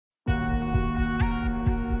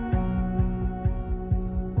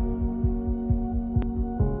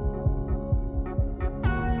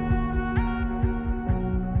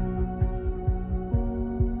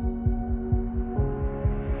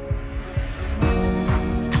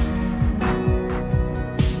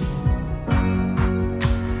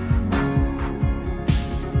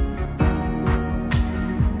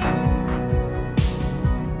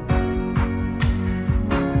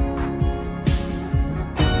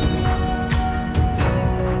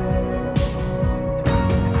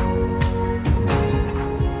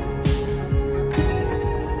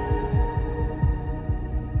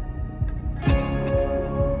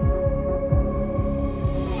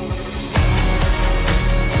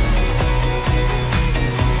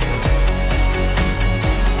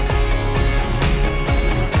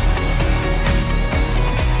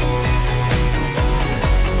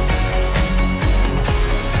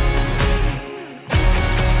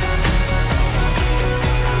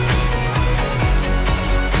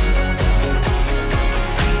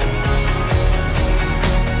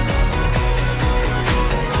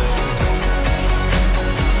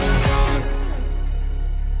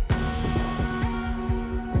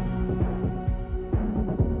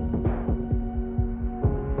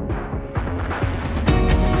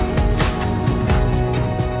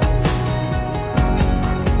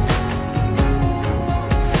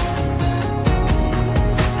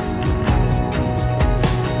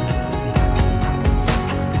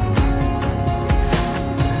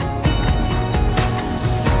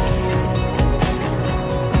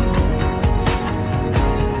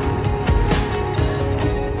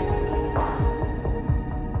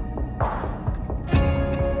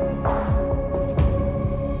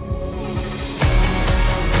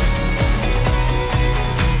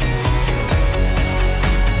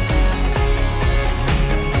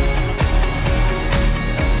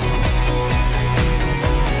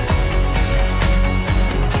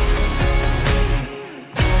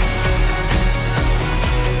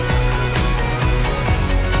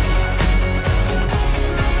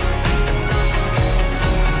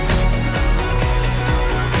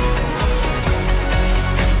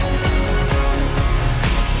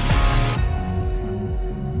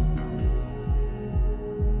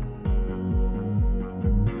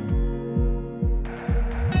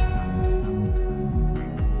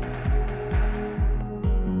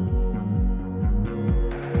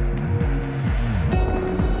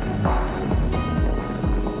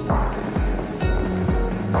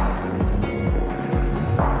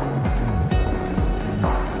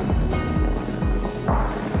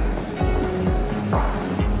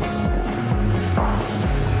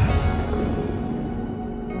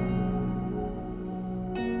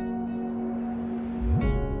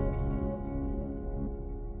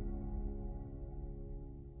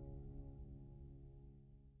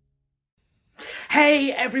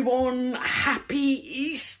Hey everyone, happy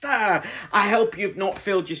Easter! I hope you've not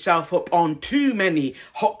filled yourself up on too many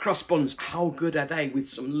hot cross buns. How good are they with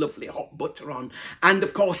some lovely hot butter on? And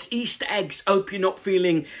of course, Easter eggs. Hope you're not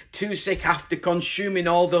feeling too sick after consuming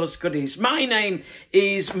all those goodies. My name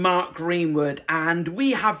is Mark Greenwood and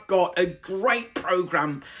we have got a great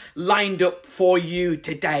programme lined up for you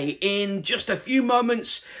today. In just a few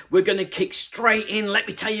moments, we're going to kick straight in. Let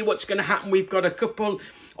me tell you what's going to happen. We've got a couple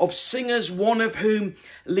of singers, one of whom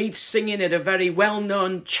leads singing at a very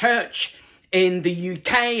well-known church in the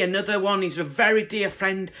UK. Another one is a very dear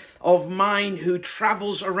friend of mine who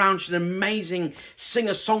travels around. She's an amazing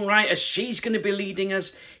singer-songwriter. She's going to be leading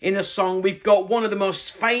us in a song. We've got one of the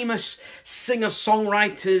most famous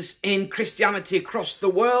singer-songwriters in Christianity across the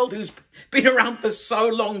world who's been around for so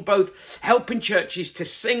long, both helping churches to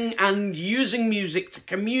sing and using music to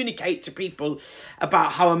communicate to people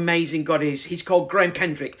about how amazing God is. He's called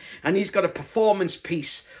Kendrick, and he's got a performance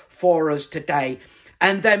piece for us today.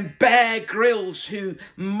 And then Bear Grylls, who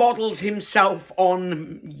models himself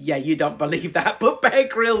on, yeah, you don't believe that, but Bear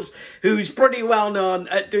Grylls, who's pretty well known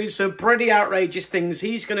at doing some pretty outrageous things.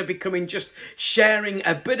 He's going to be coming, just sharing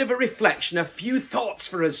a bit of a reflection, a few thoughts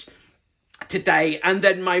for us today. And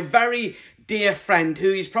then my very dear friend, who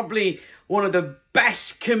is probably one of the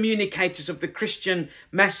best communicators of the Christian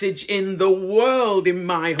message in the world, in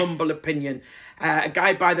my humble opinion, a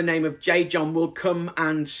guy by the name of J John, will come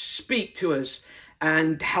and speak to us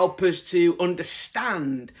and help us to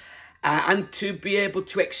understand and to be able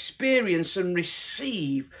to experience and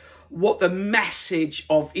receive what the message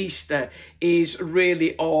of Easter is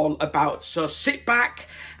really all about. So sit back,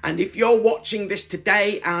 and if you're watching this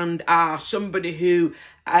today and are somebody who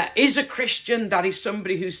is a Christian, that is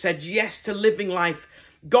somebody who said yes to living life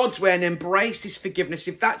God's way and embraced his forgiveness,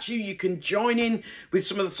 if that's you, you can join in with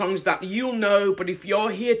some of the songs that you'll know. But if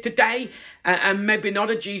you're here today and maybe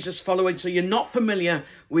not a Jesus follower, so you're not familiar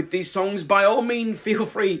with these songs, by all means, feel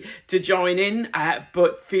free to join in,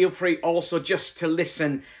 but feel free also just to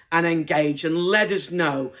listen and engage and let us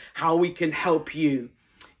know how we can help you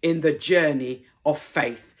in the journey of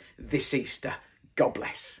faith this Easter. God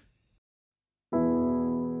bless.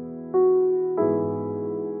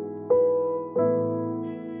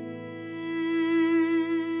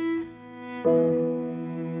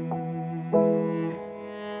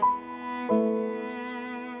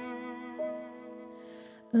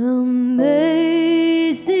 Amazing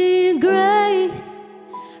grace,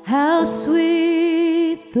 how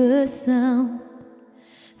sweet the sound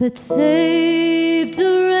that saved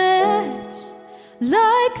a wretch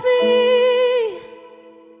like me.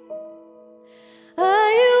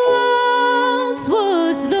 I once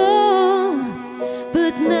was lost,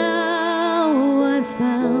 but now I'm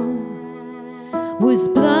found, was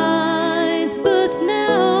blind, but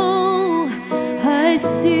now I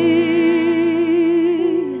see.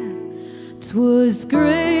 'Twas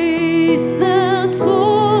grace that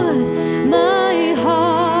taught my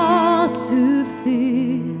heart to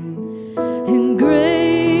fear, and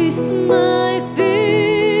grace my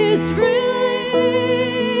fears relieved.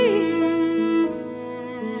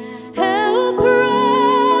 How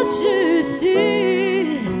precious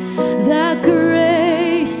did that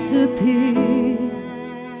grace appear,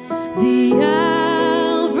 the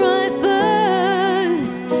hour I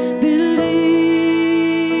first believed.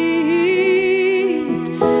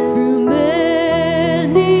 Through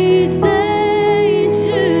many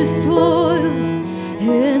dangers, toils,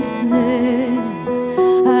 and snares,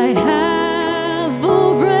 I have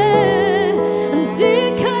already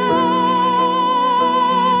come.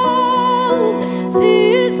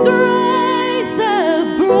 'Tis grace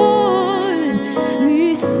have brought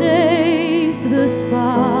me safe thus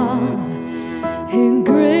far, and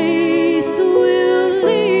grace will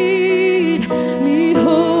lead me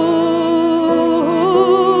home.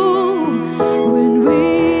 When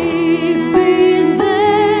we've been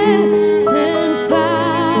there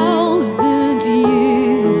 10,000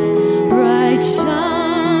 years, bright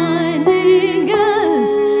shining as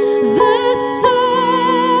the sun,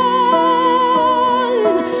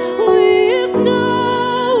 we've no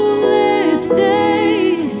less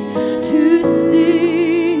days to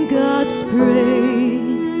sing God's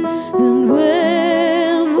praise than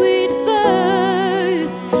when we'd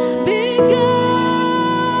first begun.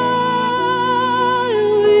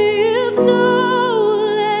 We've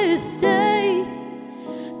no less days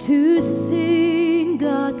to sing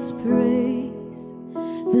God's praise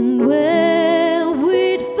than when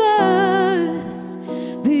we'd first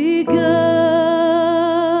begun.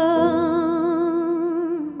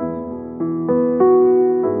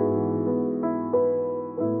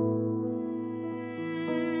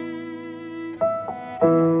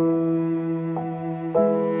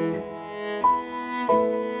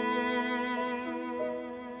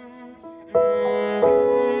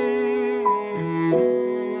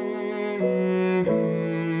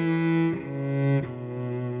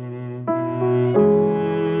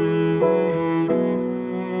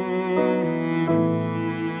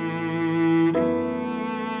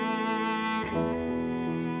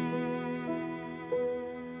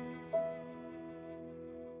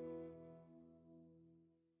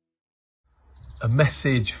 a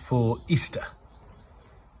message for Easter.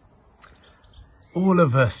 All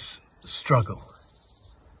of us struggle,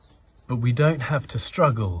 but we don't have to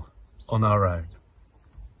struggle on our own.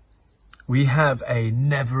 We have a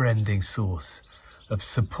never-ending source of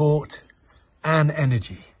support and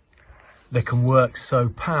energy that can work so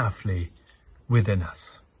powerfully within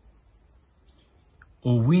us.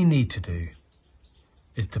 All we need to do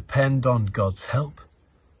is depend on God's help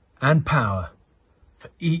and power for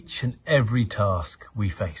each and every task we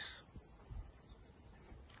face.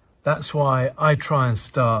 That's why I try and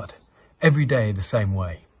start every day the same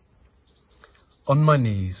way. On my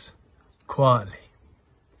knees, quietly,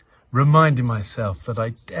 reminding myself that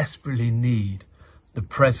I desperately need the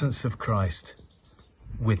presence of Christ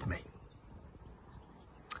with me.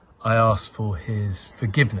 I ask for his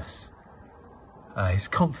forgiveness, his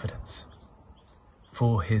confidence,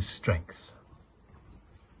 for his strength.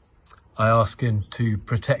 I ask him to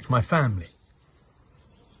protect my family,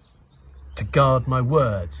 to guard my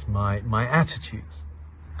words, my attitudes,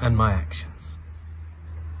 and my actions.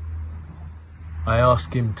 I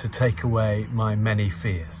ask him to take away my many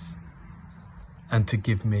fears and to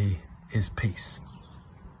give me his peace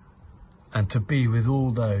and to be with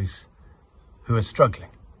all those who are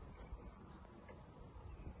struggling.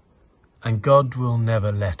 And God will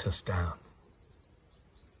never let us down.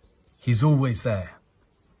 He's always there.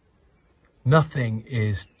 Nothing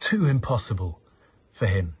is too impossible for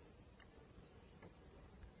him.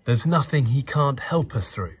 There's nothing he can't help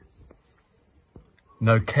us through.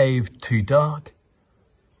 No cave too dark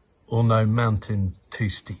or no mountain too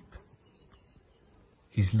steep.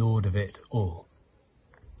 He's Lord of it all.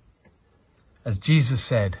 As Jesus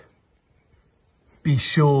said, "Be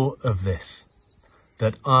sure of this,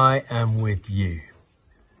 that I am with you,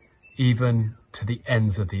 even to the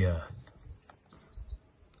ends of the earth."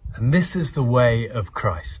 And this is the way of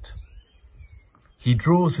Christ. He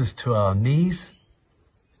draws us to our knees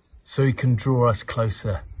so he can draw us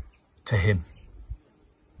closer to him.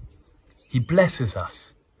 He blesses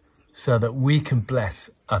us so that we can bless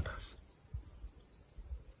others.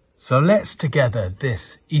 So let's together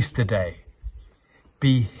this Easter day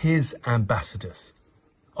be his ambassadors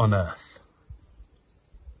on earth.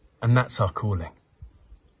 And that's our calling.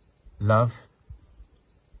 Love,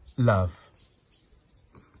 love,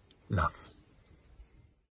 love.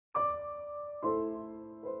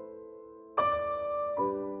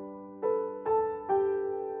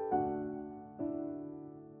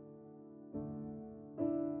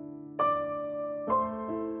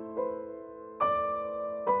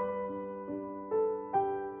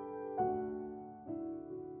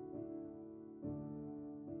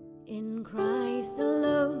 In Christ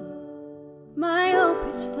alone, my hope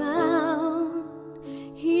is found.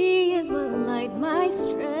 He is my light, my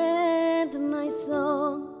strength, my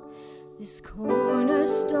song. This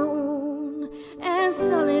cornerstone and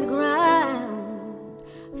solid ground,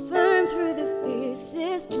 firm through the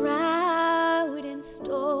fiercest drought and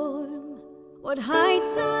storm. What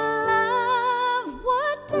heights of love,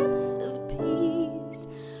 what depths of peace,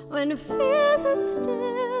 when fears are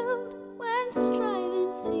stilled, when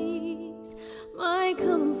striving cease. My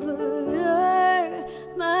comforter,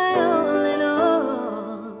 my all in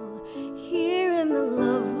all, here in the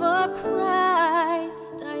love of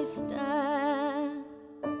Christ I stand.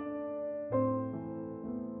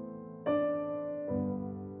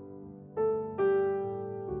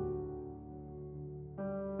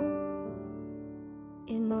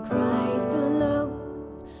 In Christ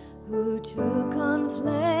alone, who took on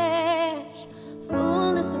flesh,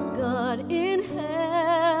 fullness of God in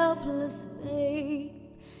helpless babe,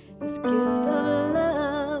 his gift of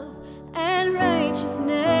love and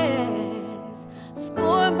righteousness,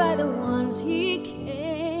 scorned by the ones he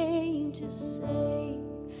came to save,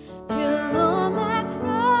 till on that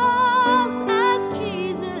cross as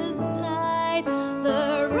Jesus died,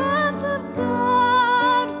 the wrath of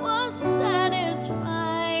God was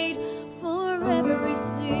satisfied, for every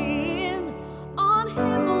sin on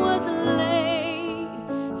him was laid.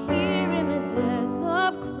 Here in the death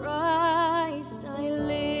of Christ I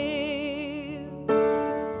live.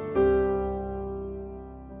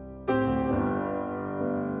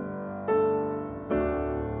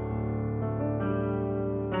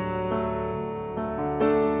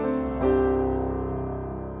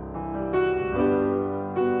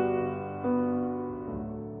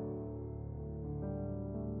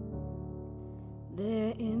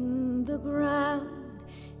 There in the ground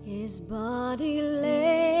his body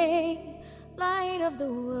lay, light of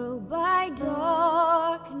the world by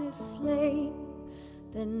darkness slain,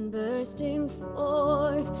 then bursting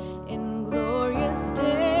forth in glorious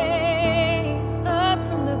day, up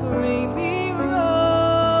from the grave he rose.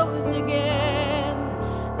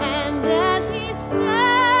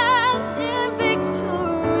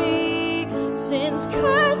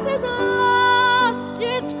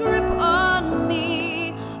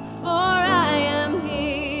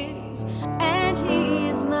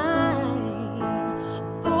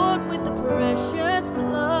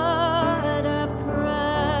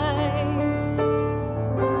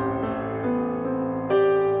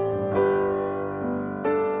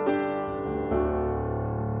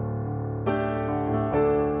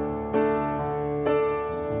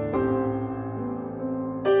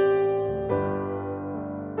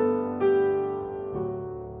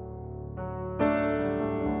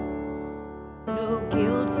 no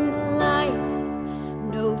guilt in life,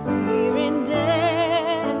 no fear in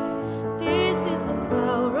death. This is the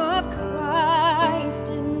power of Christ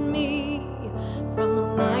in me.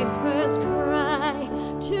 From life's first cry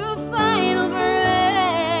to final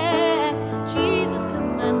breath, Jesus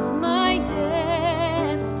commands my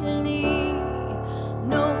destiny.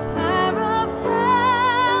 No power of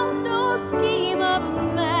hell, no scheme of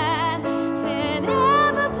man can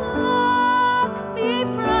ever pluck me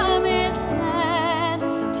from his hand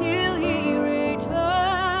till he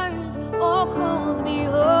returns or calls me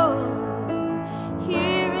home.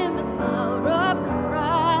 Here in the power of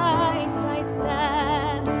Christ I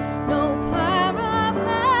stand. No power of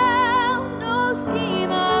hell, no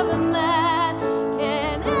scheme of man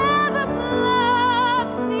can ever pluck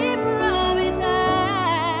me from his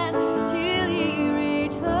hand till he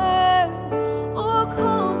returns or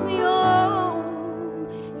calls me home.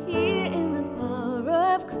 Here in the power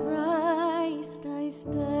of Christ I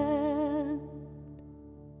stand.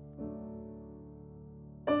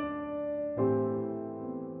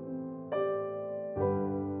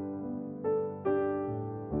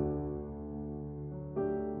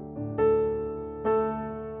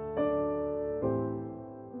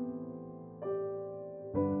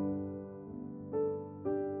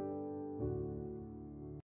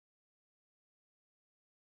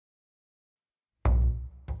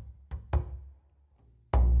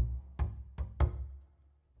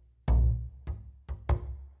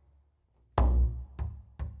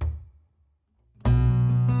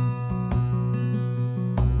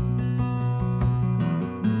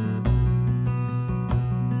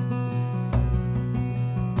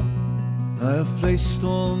 I have placed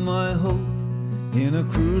all my hope in a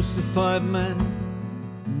crucified man,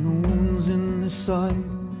 in the wounds in his side,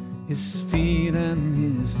 his feet and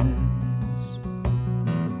his hands.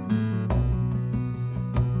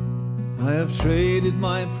 I have traded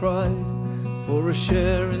my pride for a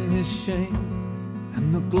share in his shame,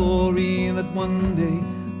 and the glory that one day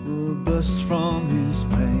will burst from his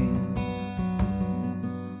pain.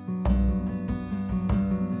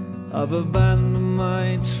 I've abandoned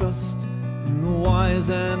my trust in the wise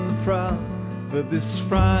and the proud for this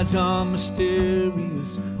fragile,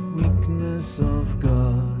 mysterious weakness of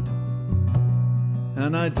God.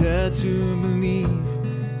 And I dare to believe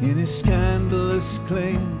in his scandalous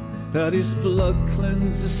claim that his blood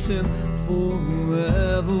cleanses sin for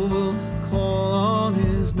whoever will call on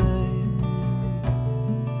his name.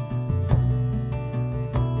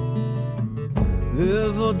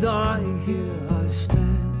 Live or die, here I stand.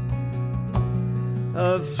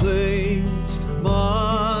 I've placed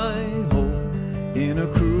my hope in a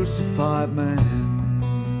crucified man.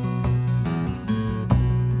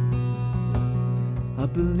 I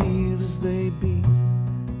believe as they beat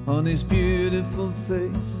on his beautiful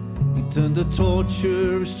face, he turned a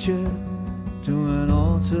torturous chair to an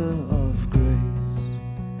altar of grace,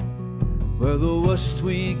 where the worst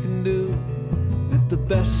we can do met the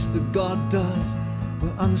best that God does,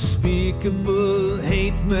 where unspeakable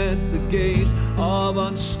hate met the gaze of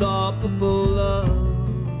unstoppable love.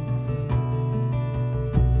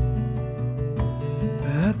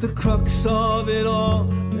 At the crux of it all,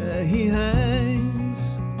 there he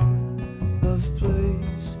hangs. I've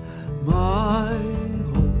placed my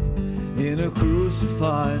hope in a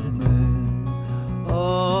crucified man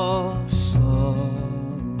of sorrows,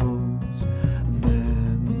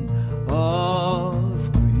 man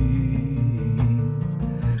of grief.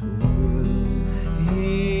 Will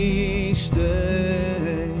he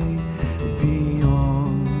stay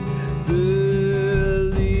beyond belief?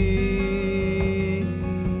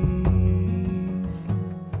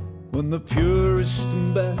 When the purest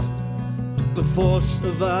and best took the force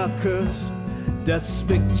of our curse, death's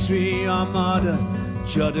victory armada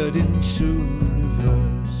juddered into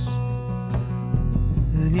reverse.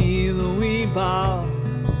 And either we bow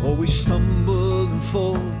or we stumble and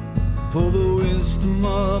fall, for the wisdom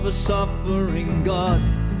of a suffering God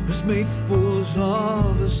has made fools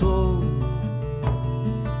of us all.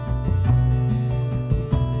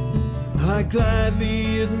 I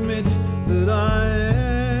gladly admit that I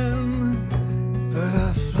am, but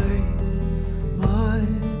I've placed my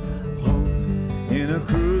hope in a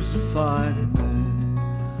crucified man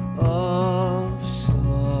of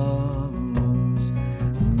sorrows,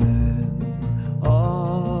 man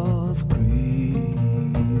of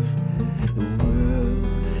grief. Will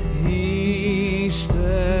he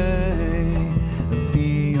stay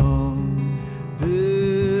beyond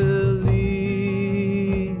belief?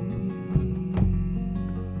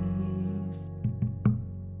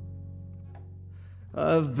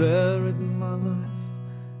 I've buried my life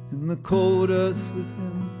in the cold earth with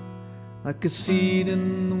him, Like a seed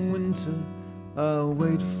in the winter, I'll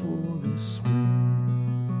wait for the spring.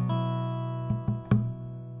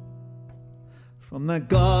 From that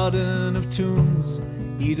garden of tombs,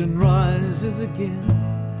 Eden rises again,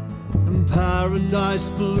 and paradise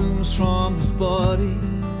blooms from his body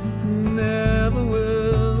and never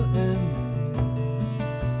will end.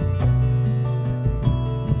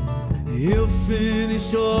 He'll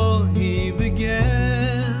finish all he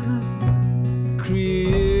began.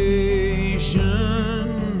 Creation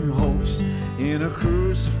hopes in a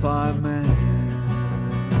crucified man.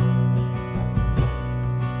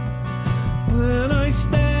 When I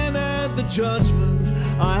stand at the judgment,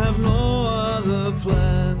 I have no other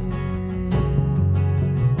plan.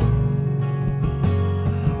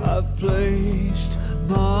 I've placed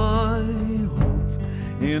my hope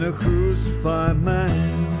in a crucified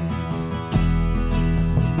man.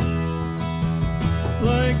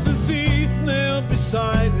 Like the thief nailed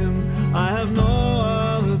beside him, I have no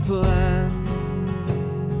other plan.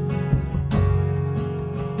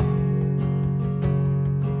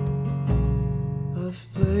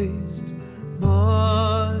 I've placed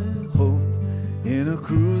my hope in a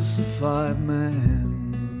crucified man.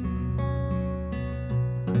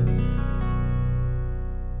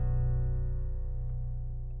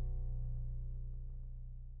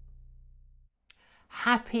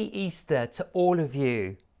 Happy Easter to all of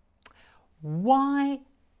you. Why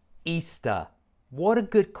Easter? What a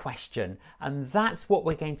good question, and that's what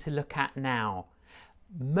we're going to look at now.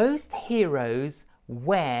 Most heroes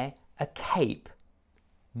wear a cape.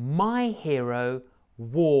 My hero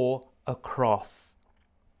wore a cross.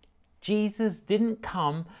 Jesus didn't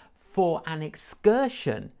come for an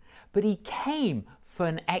excursion, but he came for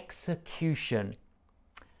an execution.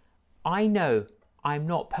 I know I'm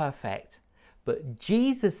not perfect, but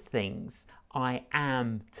Jesus thinks I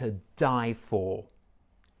am to die for.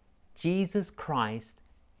 Jesus Christ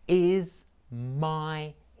is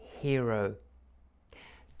my hero.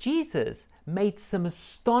 Jesus made some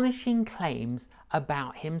astonishing claims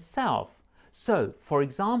about himself. So, for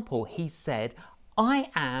example, he said,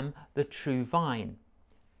 I am the true vine.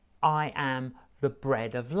 I am the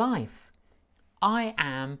bread of life. I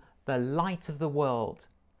am the light of the world.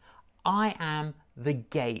 I am the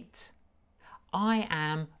gate. I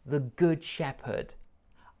am the good shepherd.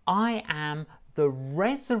 I am the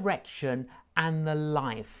resurrection and the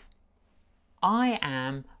life. I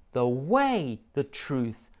am the way, the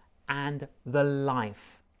truth, and the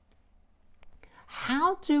life.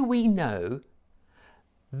 How do we know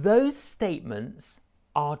those statements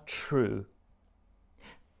are true?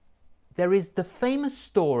 There is the famous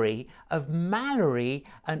story of Mallory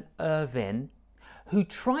and Irvine, who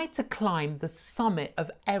tried to climb the summit of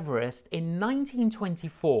Everest in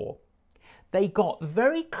 1924. They got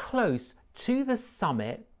very close to the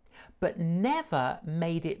summit, but never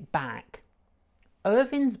made it back.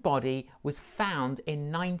 Irvine's body was found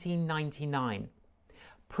in 1999.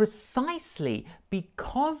 Precisely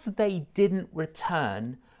because they didn't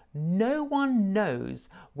return, no one knows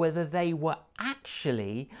whether they were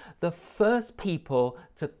actually the first people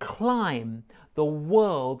to climb the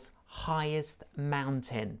world's highest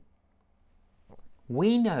mountain.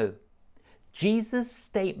 We know Jesus'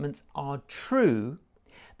 statements are true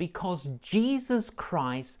because Jesus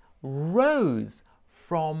Christ rose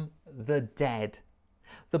from the dead.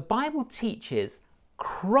 The Bible teaches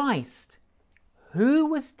Christ, who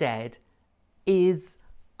was dead, is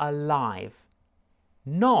alive,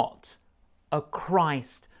 not a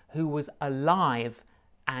Christ who was alive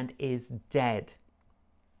and is dead.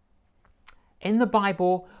 In the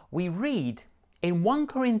Bible, we read in 1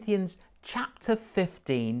 Corinthians chapter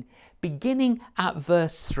 15, beginning at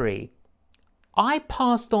verse 3, I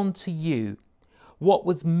passed on to you what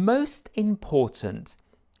was most important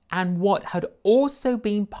and what had also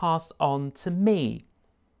been passed on to me.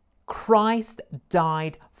 Christ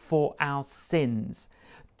died for our sins,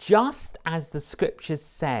 just as the scriptures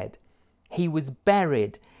said. He was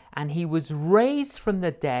buried and he was raised from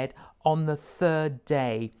the dead on the third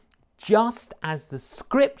day, just as the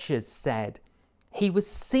scriptures said. He was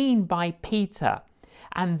seen by Peter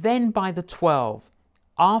and then by the 12.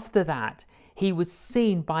 After that, he was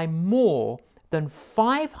seen by more than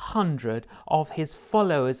 500 of his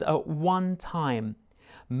followers at one time,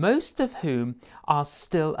 most of whom are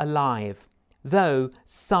still alive, though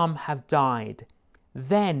some have died.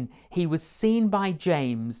 Then he was seen by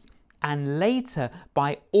James, and later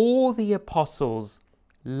by all the apostles.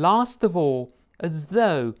 Last of all, as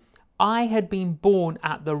though I had been born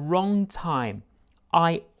at the wrong time,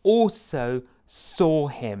 I also saw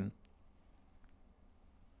him.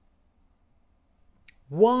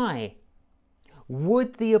 Why?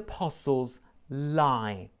 would the apostles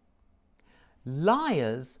lie?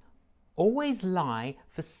 Liars always lie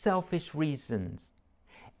for selfish reasons.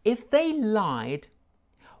 If they lied,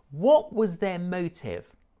 what was their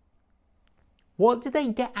motive? What did they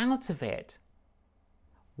get out of it?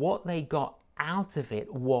 What they got out of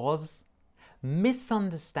it was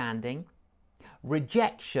misunderstanding,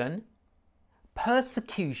 rejection,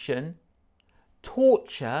 persecution,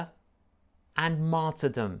 torture, and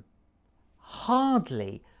martyrdom.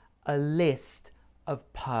 Hardly a list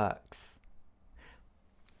of perks.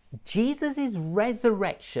 Jesus'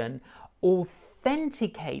 resurrection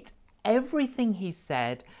authenticates everything he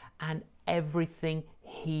said and everything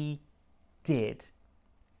he did.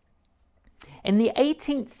 In the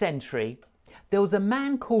 18th century, there was a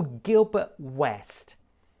man called Gilbert West,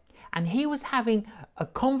 and he was having a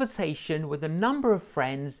conversation with a number of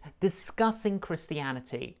friends discussing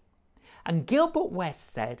Christianity. And Gilbert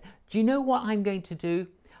West said, "Do you know what I'm going to do?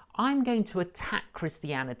 I'm going to attack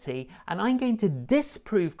Christianity, and I'm going to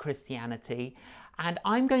disprove Christianity, and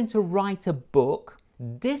I'm going to write a book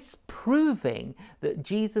disproving that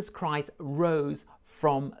Jesus Christ rose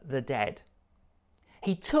from the dead."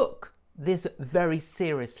 He took this very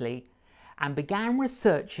seriously and began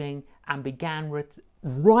researching and began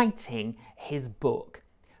writing his book.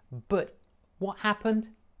 But what happened?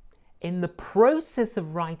 In the process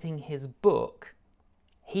of writing his book,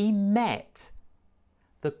 he met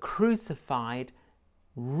the crucified,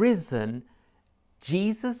 risen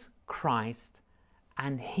Jesus Christ,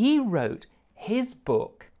 and he wrote his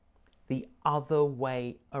book the other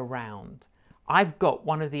way around. I've got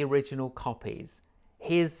one of the original copies.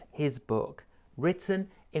 Here's his book, written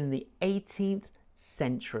in the 18th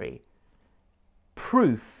century.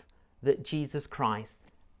 Proof that Jesus Christ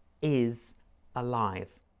is alive.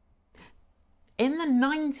 In the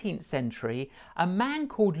 19th century, a man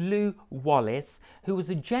called Lew Wallace, who was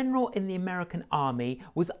a general in the American Army,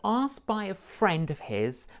 was asked by a friend of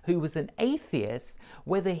his, who was an atheist,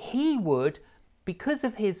 whether he would, because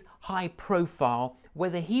of his high profile,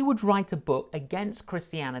 whether he would write a book against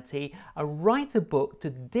Christianity, write a book to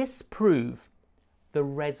disprove the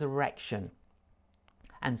resurrection.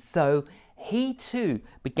 And so he too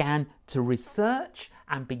began to research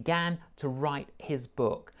and began to write his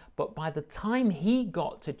book. But by the time he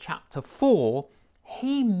got to chapter 4,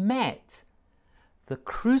 he met the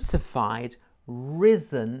crucified,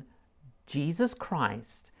 risen Jesus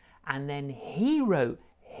Christ, and then he wrote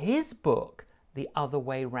his book the other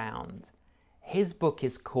way round. His book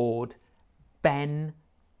is called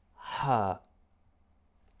Ben-Hur.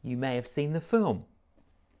 You may have seen the film.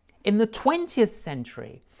 In the 20th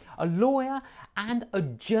century, a lawyer and a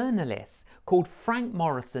journalist called Frank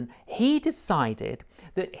Morrison, he decided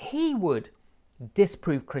that he would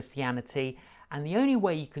disprove Christianity, and the only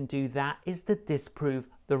way you can do that is to disprove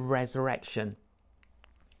the resurrection.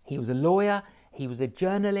 He was a lawyer, he was a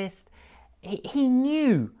journalist, he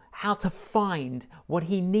knew how to find what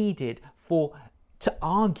he needed to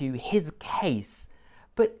argue his case,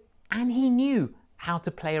 and he knew how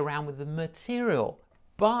to play around with the material.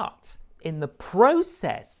 But in the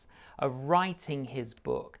process of writing his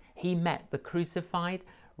book, he met the crucified,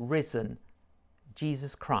 risen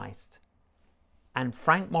Jesus Christ. And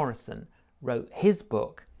Frank Morrison wrote his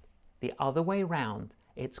book the other way round.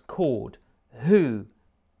 It's called Who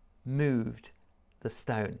Moved the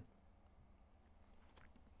Stone?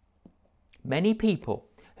 Many people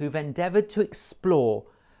who've endeavored to explore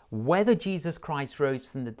whether Jesus Christ rose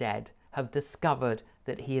from the dead have discovered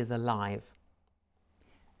that he is alive.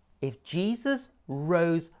 If Jesus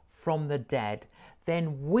rose from the dead,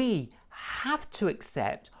 then we have to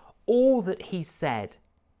accept all that he said.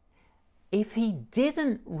 If he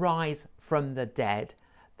didn't rise from the dead,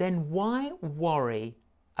 then why worry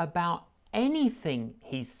about anything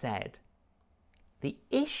he said? The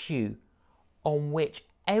issue on which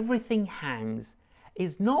everything hangs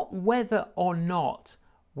is not whether or not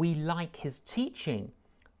we like his teaching,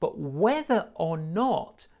 but whether or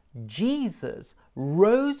not Jesus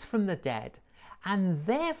rose from the dead, and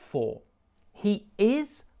therefore he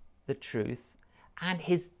is the truth and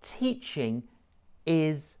his teaching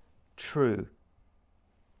is true.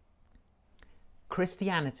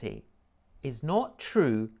 Christianity is not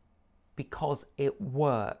true because it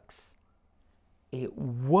works. It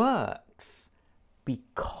works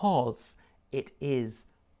because it is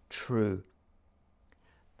true.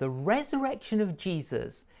 The resurrection of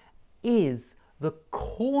Jesus is the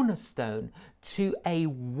cornerstone to a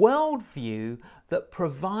worldview that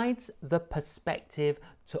provides the perspective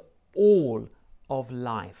to all of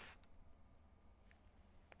life.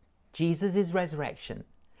 Jesus' resurrection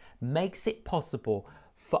makes it possible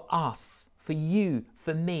for us, for you,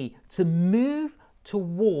 for me, to move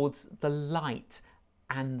towards the light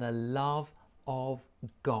and the love of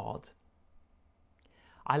God.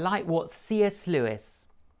 I like what C.S. Lewis,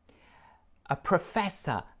 a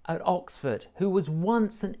professor at Oxford who was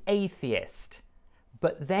once an atheist,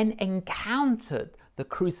 but then encountered the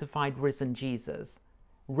crucified, risen Jesus,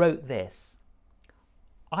 wrote this: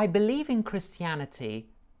 "I believe in Christianity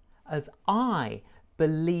as I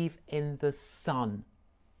believe in the sun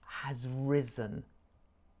has risen,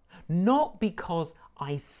 not because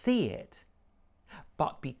I see it,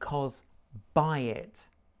 but because by it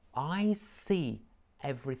I see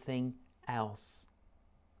everything else."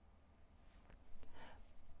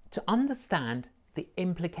 To understand the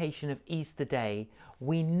implication of Easter Day,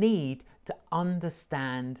 we need to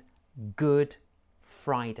understand Good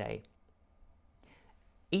Friday.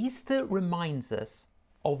 Easter reminds us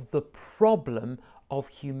of the problem of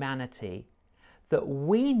humanity, that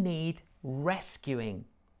we need rescuing.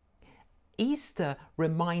 Easter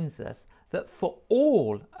reminds us that for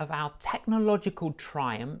all of our technological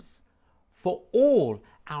triumphs, for all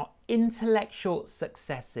our intellectual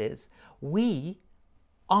successes, we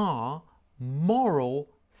are moral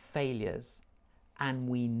failures and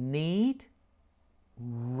we need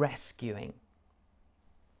rescuing.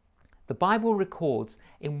 The Bible records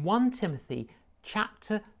in 1 Timothy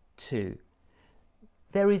chapter 2,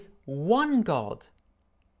 there is one God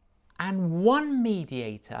and one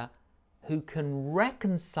mediator who can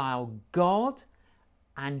reconcile God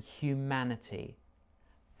and humanity,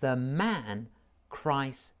 the man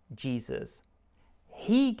Christ Jesus.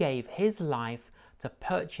 He gave his life to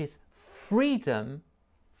purchase freedom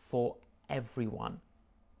for everyone.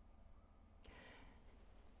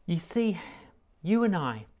 You see, you and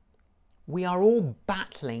I, we are all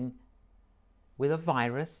battling with a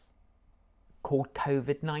virus called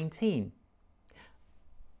COVID-19.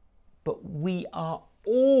 But we are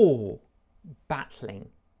all battling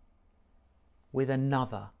with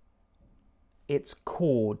another. It's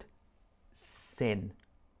called sin.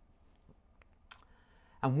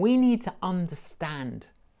 And we need to understand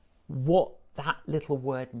what that little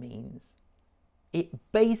word means.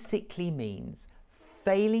 It basically means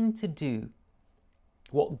failing to do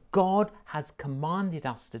what God has commanded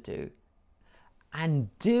us to do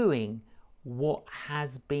and doing what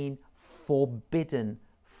has been forbidden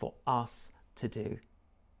for us to do.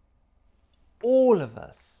 All of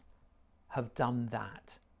us have done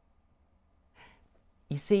that.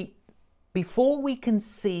 You see, before we can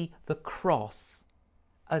see the cross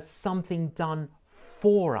as something done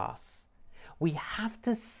for us, we have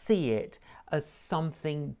to see it as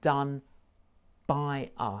something done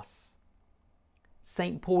by us.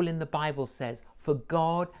 St. Paul in the Bible says, "For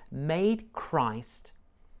God made Christ,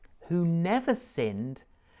 who never sinned,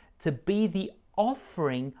 to be the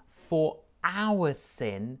offering for our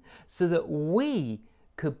sin, so that we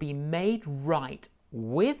could be made right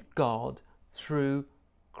with God through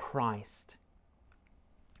Christ."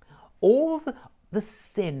 All the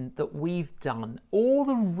sin that we've done, all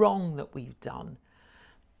the wrong that we've done,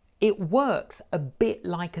 it works a bit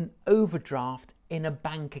like an overdraft in a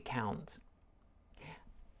bank account.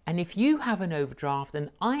 And if you have an overdraft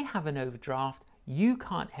and I have an overdraft, you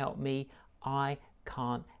can't help me, I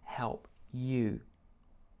can't help you.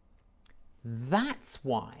 That's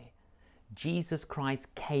why Jesus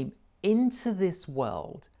Christ came into this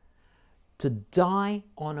world to die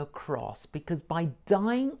on a cross, because by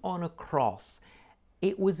dying on a cross,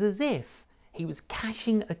 it was as if he was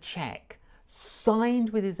cashing a check signed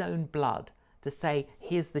with his own blood to say,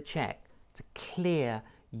 here's the check to clear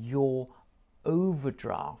your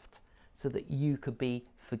overdraft so that you could be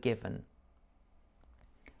forgiven.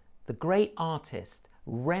 The great artist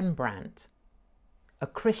Rembrandt, a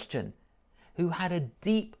Christian who had a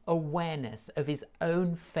deep awareness of his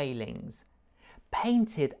own failings,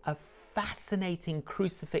 painted a fascinating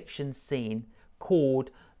crucifixion scene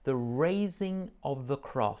called The Raising of the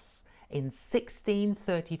Cross in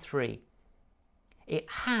 1633. It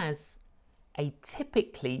has a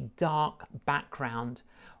typically dark background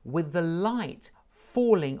with the light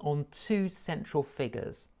falling on two central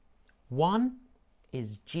figures. One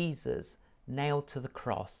is Jesus nailed to the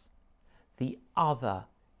cross. The other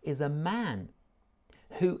is a man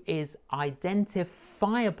who is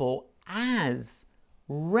identifiable as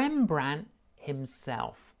Rembrandt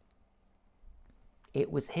himself.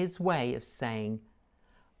 It was his way of saying,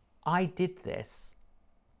 I did this.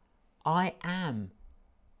 I am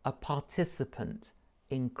a participant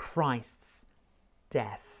in Christ's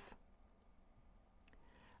death.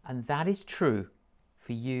 And that is true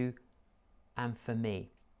for you and for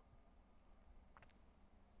me.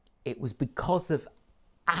 It was because of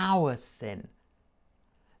our sin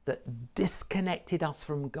that disconnected us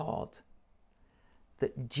from God,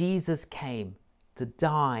 that Jesus came to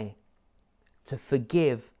die, to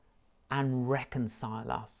forgive and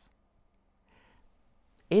reconcile us.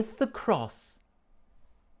 If the cross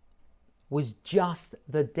was just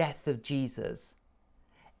the death of Jesus,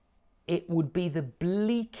 it would be the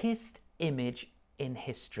bleakest image in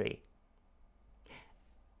history.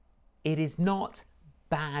 It is not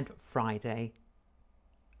Bad Friday,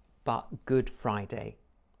 but Good Friday.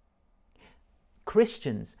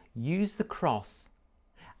 Christians use the cross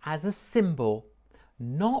as a symbol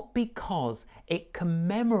not because it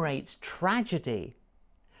commemorates tragedy,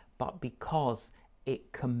 but because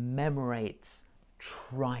it commemorates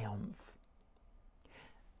triumph.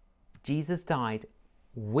 Jesus died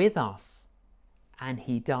with us, and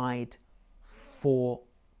he died for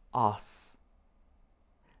us.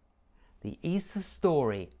 The Easter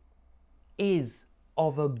story is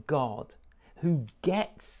of a God who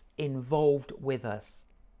gets involved with us.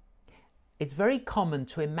 It's very common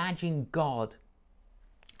to imagine God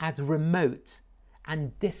as remote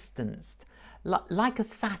and distanced, like a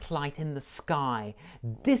satellite in the sky,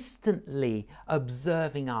 distantly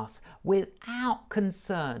observing us without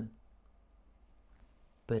concern.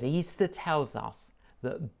 But Easter tells us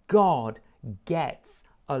that God gets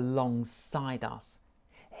alongside us.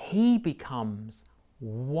 He becomes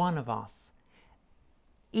one of us,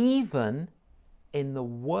 even in the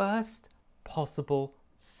worst possible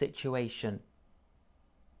situation.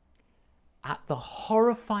 At the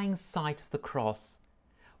horrifying sight of the cross,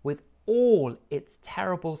 with all its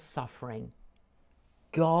terrible suffering,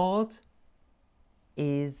 God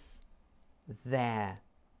is there.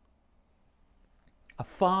 A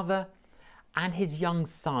father and his young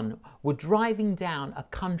son were driving down a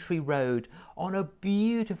country road on a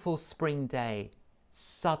beautiful spring day.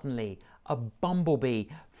 Suddenly, a bumblebee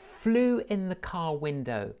flew in the car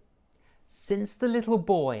window. Since the little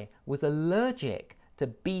boy was allergic to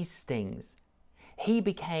bee stings, he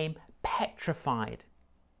became petrified.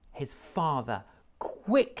 His father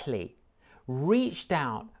quickly reached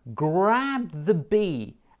out, grabbed the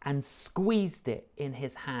bee and squeezed it in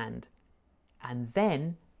his hand, and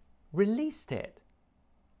then released it.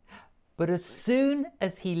 But as soon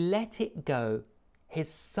as he let it go, his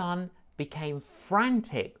son became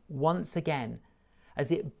frantic once again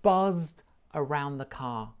as it buzzed around the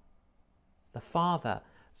car. The father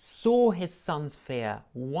saw his son's fear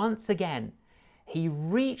once again. He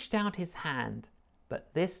reached out his hand,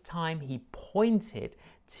 but this time he pointed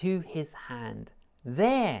to his hand.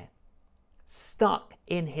 There, stuck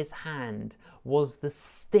in his hand, was the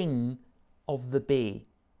sting of the bee.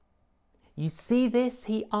 "You see this?"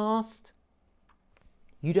 he asked.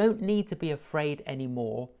 "You don't need to be afraid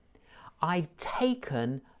anymore. I've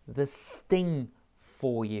taken the sting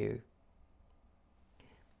for you."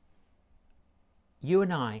 You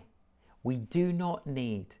and I, we do not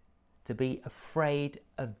need to be afraid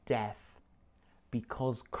of death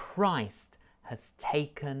because Christ has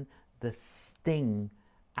taken the sting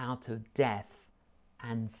out of death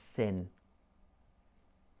and sin.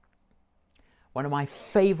 One of my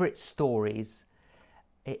favourite stories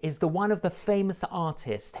is the one of the famous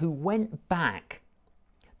artist who went back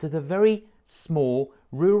to the very small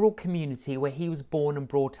rural community where he was born and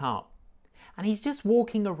brought up. And he's just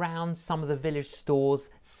walking around some of the village stores,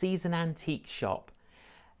 sees an antique shop,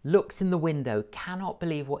 looks in the window, cannot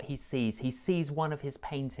believe what he sees. He sees one of his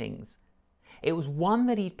paintings. It was one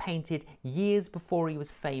that he'd painted years before he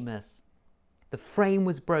was famous. The frame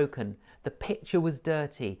was broken, the picture was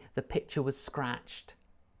dirty, the picture was scratched.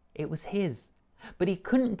 It was his, but he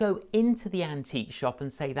couldn't go into the antique shop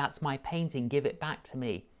and say, "That's my painting, give it back to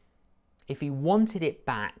me." If he wanted it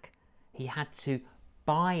back, he had to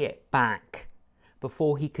buy it back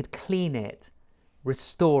before he could clean it,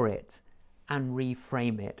 restore it, and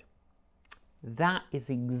reframe it. That is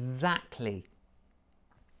exactly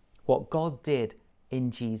what God did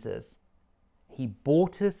in Jesus. He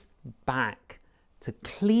bought us back to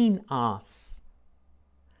clean us,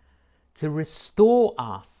 to restore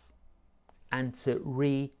us, and to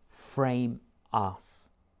reframe us.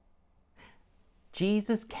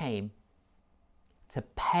 Jesus came to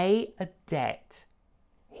pay a debt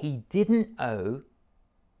he didn't owe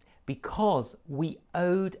because we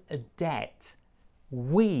owed a debt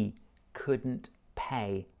we couldn't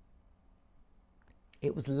pay.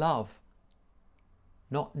 It was love,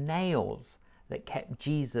 not nails, that kept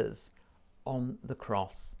Jesus on the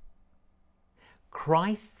cross.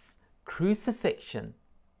 Christ's crucifixion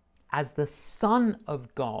as the Son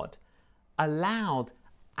of God allowed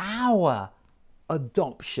our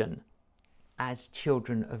adoption as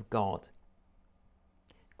children of God.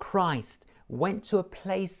 Christ went to a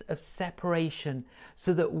place of separation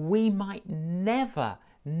so that we might never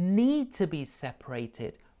need to be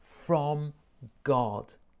separated from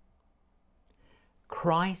God.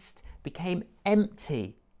 Christ became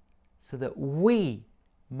empty so that we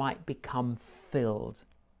might become filled.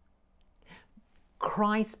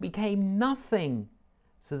 Christ became nothing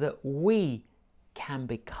so that we can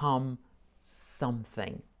become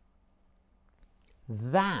something.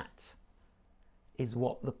 That is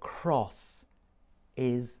what the cross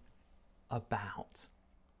is about.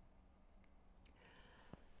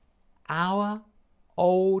 Our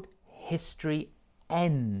old history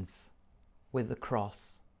ends with the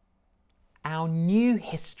cross. Our new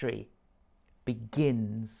history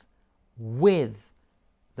begins with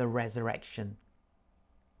the resurrection.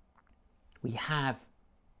 We have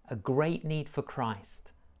a great need for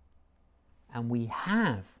Christ, and we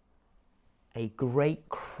have a great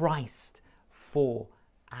Christ for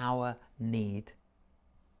our need.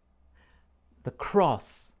 The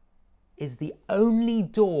cross is the only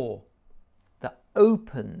door that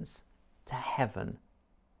opens to heaven.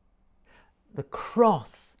 The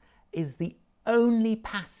cross is the only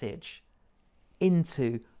passage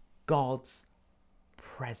into God's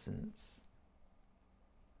presence.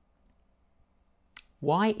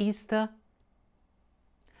 Why Easter?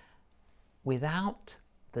 Without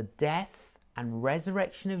the death and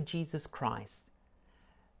resurrection of Jesus Christ,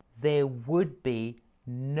 there would be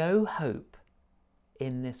no hope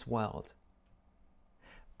in this world.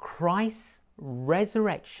 Christ's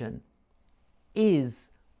resurrection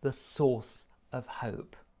is the source of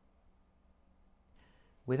hope.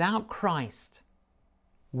 Without Christ,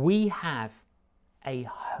 we have a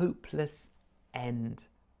hopeless end.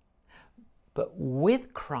 But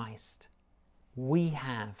with Christ, we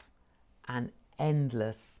have an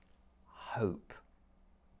endless hope.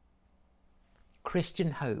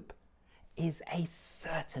 Christian hope is a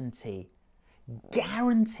certainty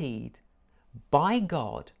guaranteed by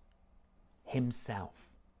God Himself.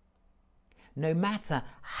 No matter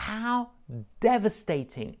how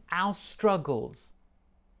devastating our struggles,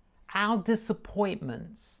 our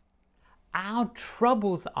disappointments, our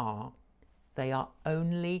troubles are, they are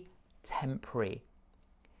only temporary.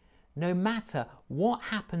 No matter what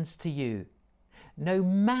happens to you, no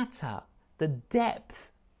matter the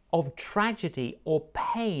depth of tragedy or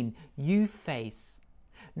pain you face,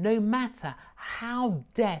 no matter how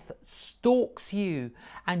death stalks you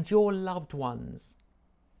and your loved ones,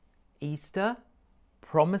 Easter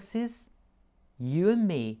promises you and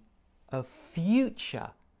me a future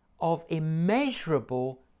of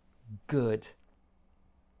immeasurable good.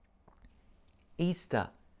 Easter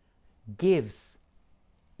gives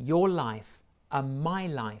your life and my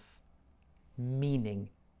life meaning.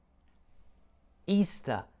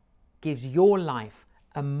 Easter gives your life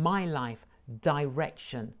and my life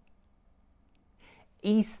direction.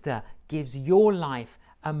 Easter gives your life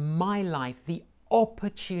and my life the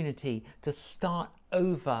opportunity to start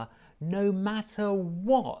over, no matter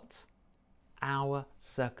what our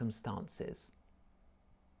circumstances.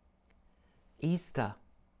 Easter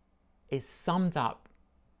is summed up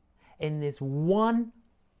in this one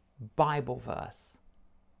Bible verse,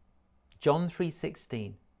 John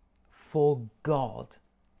 3:16. For God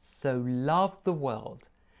so loved the world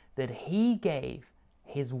that He gave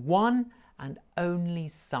His one and only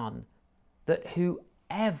Son, that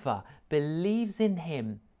whoever believes in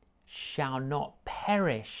Him shall not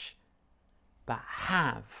perish, but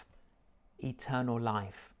have eternal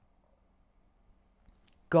life.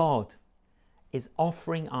 God is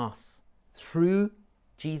offering us, through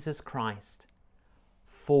Jesus Christ,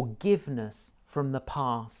 forgiveness from the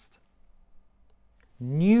past,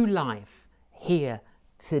 new life here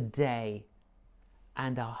today,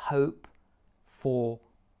 and a hope for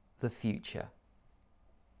the future.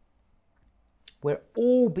 We're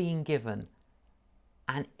all being given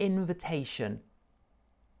an invitation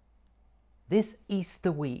this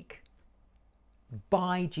Easter week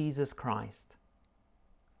by Jesus Christ.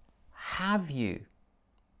 Have you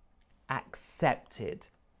accepted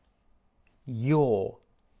your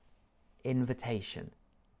invitation?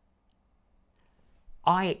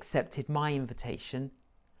 I accepted my invitation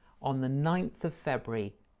on the 9th of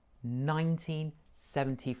February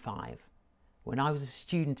 1975 when I was a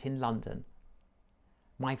student in London.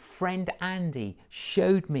 My friend Andy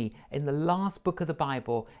showed me in the last book of the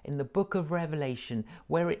Bible, in the book of Revelation,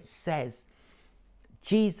 where it says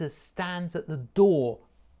Jesus stands at the door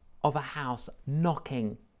of a house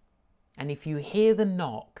knocking. And if you hear the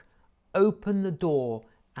knock, open the door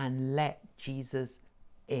and let Jesus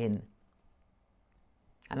in.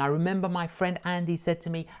 And I remember my friend Andy said to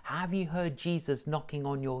me, have you heard Jesus knocking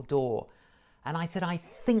on your door? And I said, I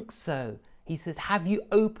think so. He says, have you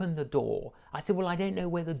opened the door? I said, well, I don't know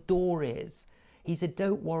where the door is. He said,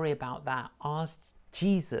 don't worry about that. Ask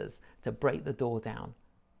Jesus to break the door down.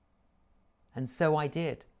 And so I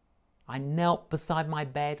did. I knelt beside my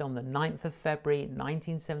bed on the 9th of February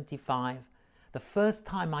 1975, the first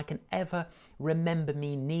time I can ever remember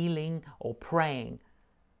me kneeling or praying.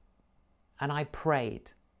 And I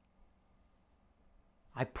prayed.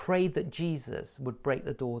 I prayed that Jesus would break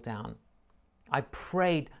the door down. I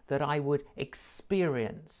prayed that I would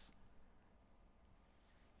experience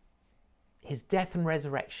his death and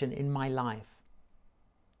resurrection in my life.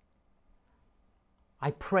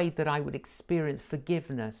 I prayed that I would experience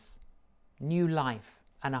forgiveness, new life,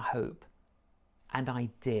 and a hope. And I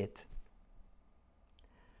did.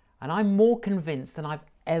 And I'm more convinced than I've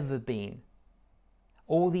ever been,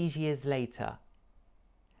 all these years later,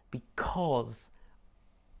 because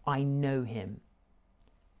I know him.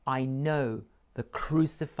 I know the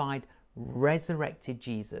crucified, resurrected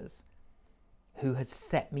Jesus who has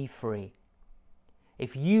set me free.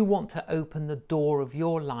 If you want to open the door of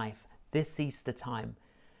your life this Easter time,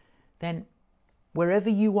 then wherever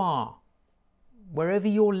you are, wherever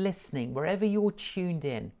you're listening, wherever you're tuned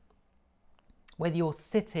in, whether you're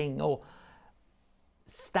sitting or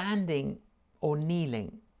standing or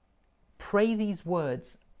kneeling, pray these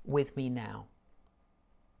words with me now.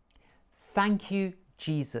 Thank you,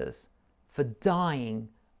 Jesus, for dying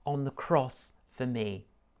on the cross for me.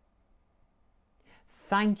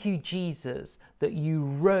 Thank you, Jesus, that you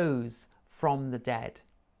rose from the dead.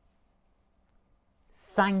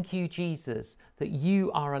 Thank you, Jesus, that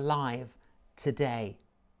you are alive today.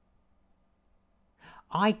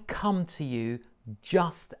 I come to you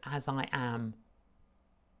just as I am.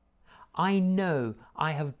 I know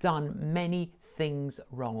I have done many things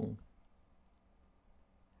wrong,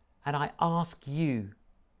 and I ask you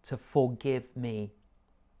to forgive me.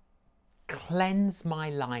 Cleanse my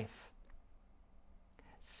life.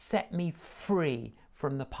 Set me free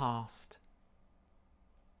from the past.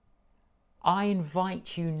 I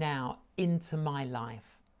invite you now into my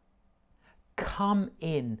life. Come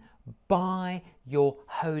in by your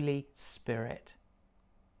Holy Spirit.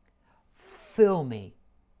 Fill me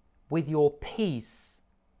with your peace,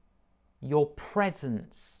 your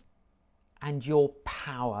presence, and your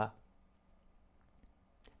power.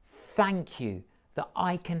 Thank you that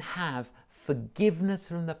I can have forgiveness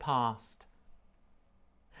from the past,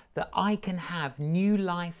 that I can have new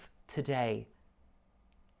life today,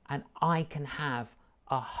 and I can have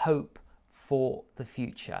a hope for the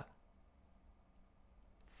future.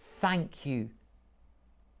 Thank you,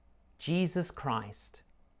 Jesus Christ,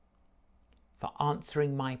 for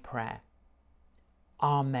answering my prayer.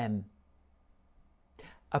 Amen.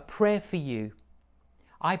 A prayer for you.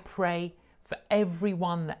 I pray for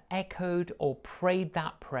everyone that echoed or prayed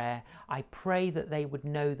that prayer. I pray that they would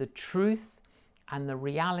know the truth and the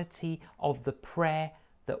reality of the prayer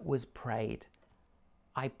that was prayed.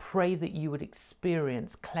 I pray that you would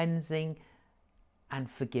experience cleansing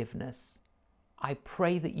and forgiveness. I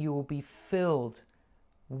pray that you will be filled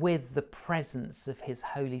with the presence of His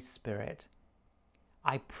Holy Spirit.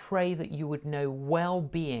 I pray that you would know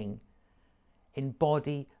well-being in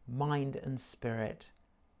body, mind, and spirit,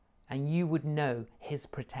 and you would know His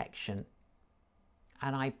protection.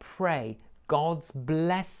 And I pray God's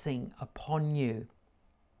blessing upon you,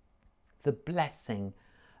 the blessing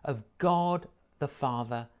of God the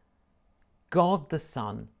Father, God the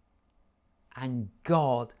Son, and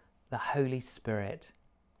God the Holy Spirit.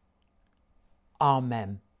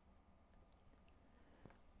 Amen.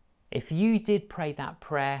 If you did pray that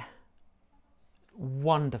prayer,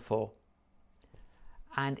 wonderful.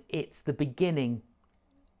 And it's the beginning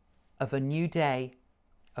of a new day,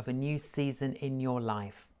 of a new season in your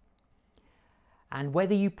life. And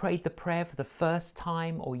whether you prayed the prayer for the first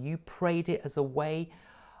time or you prayed it as a way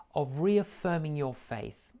of reaffirming your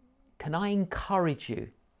faith, can I encourage you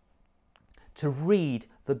to read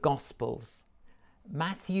the Gospels,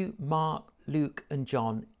 Matthew, Mark, Luke, and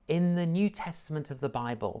John, in the New Testament of the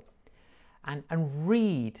Bible, and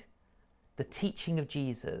read the teaching of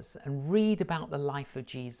Jesus and read about the life of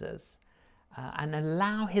Jesus, and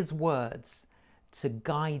allow His words to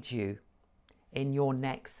guide you in your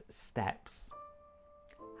next steps.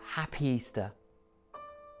 Happy Easter.